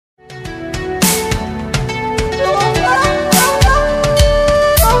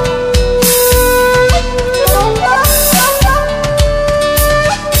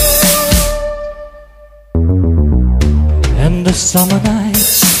the summer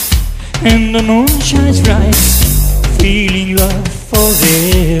nights and the moon shines bright, feeling love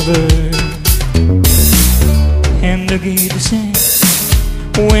forever. And the guitar sings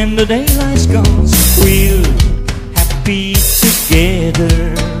when the daylight comes, we're happy together.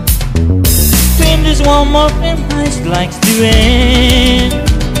 When there's one more friend I'd like to end,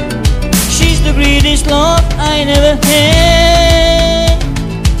 she's the greatest love I never had.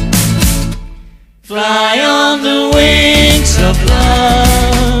 Fly on the wings of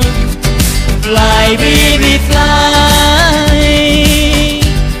love, fly baby fly,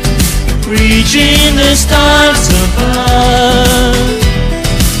 reaching the stars above,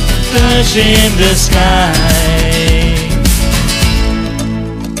 touching the sky.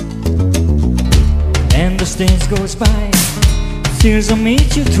 And the stage goes by, tears will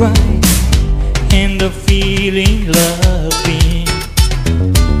make you dry, and the feeling loving,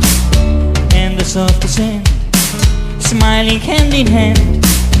 and the soft sand, smiling hand in hand,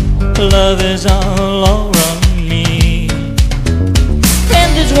 love is all around me.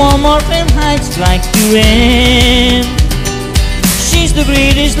 And there's one more friend I'd like to end, she's the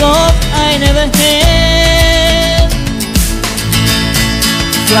greatest love I never had.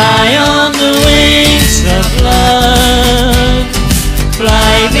 Fly on the wings of love,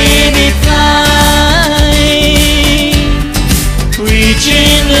 fly baby fly,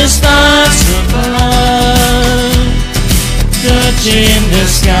 reaching the stars above, touching the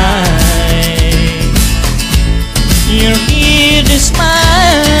sky. You're here to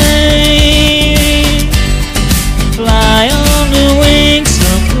smile, fly on the wings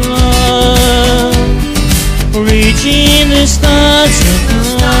of love, reaching the stars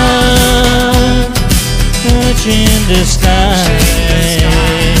above, touching the sky.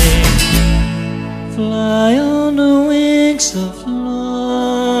 Fly on the wings of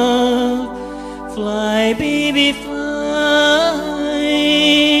love, fly baby fly,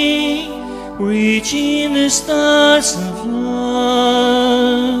 reaching the stars of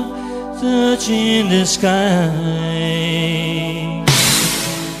love, touching the sky.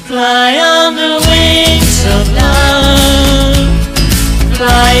 Fly on the wings of love,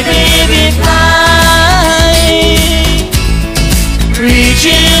 fly baby fly,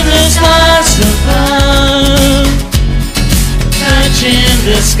 reaching the stars above, touching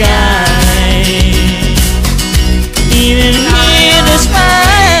the sky. Even in the sky.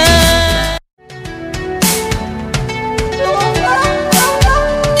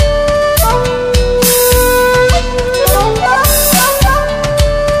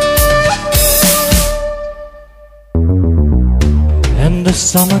 And the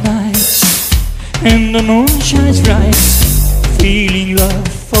summer nights and the moon shines bright, feeling love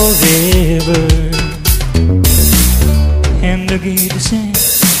forever. And the guitar sings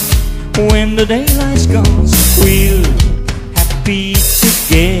when the daylight comes, we're happy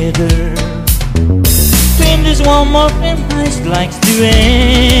together. When there's one more friend I'd like to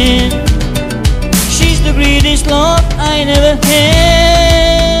end, she's the greatest love I never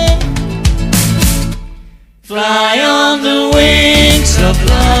had. Fly on the wings of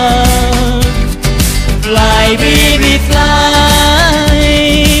love, fly baby fly,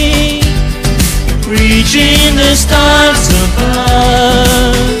 reaching the stars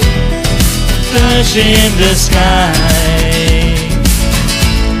above, touching the sky.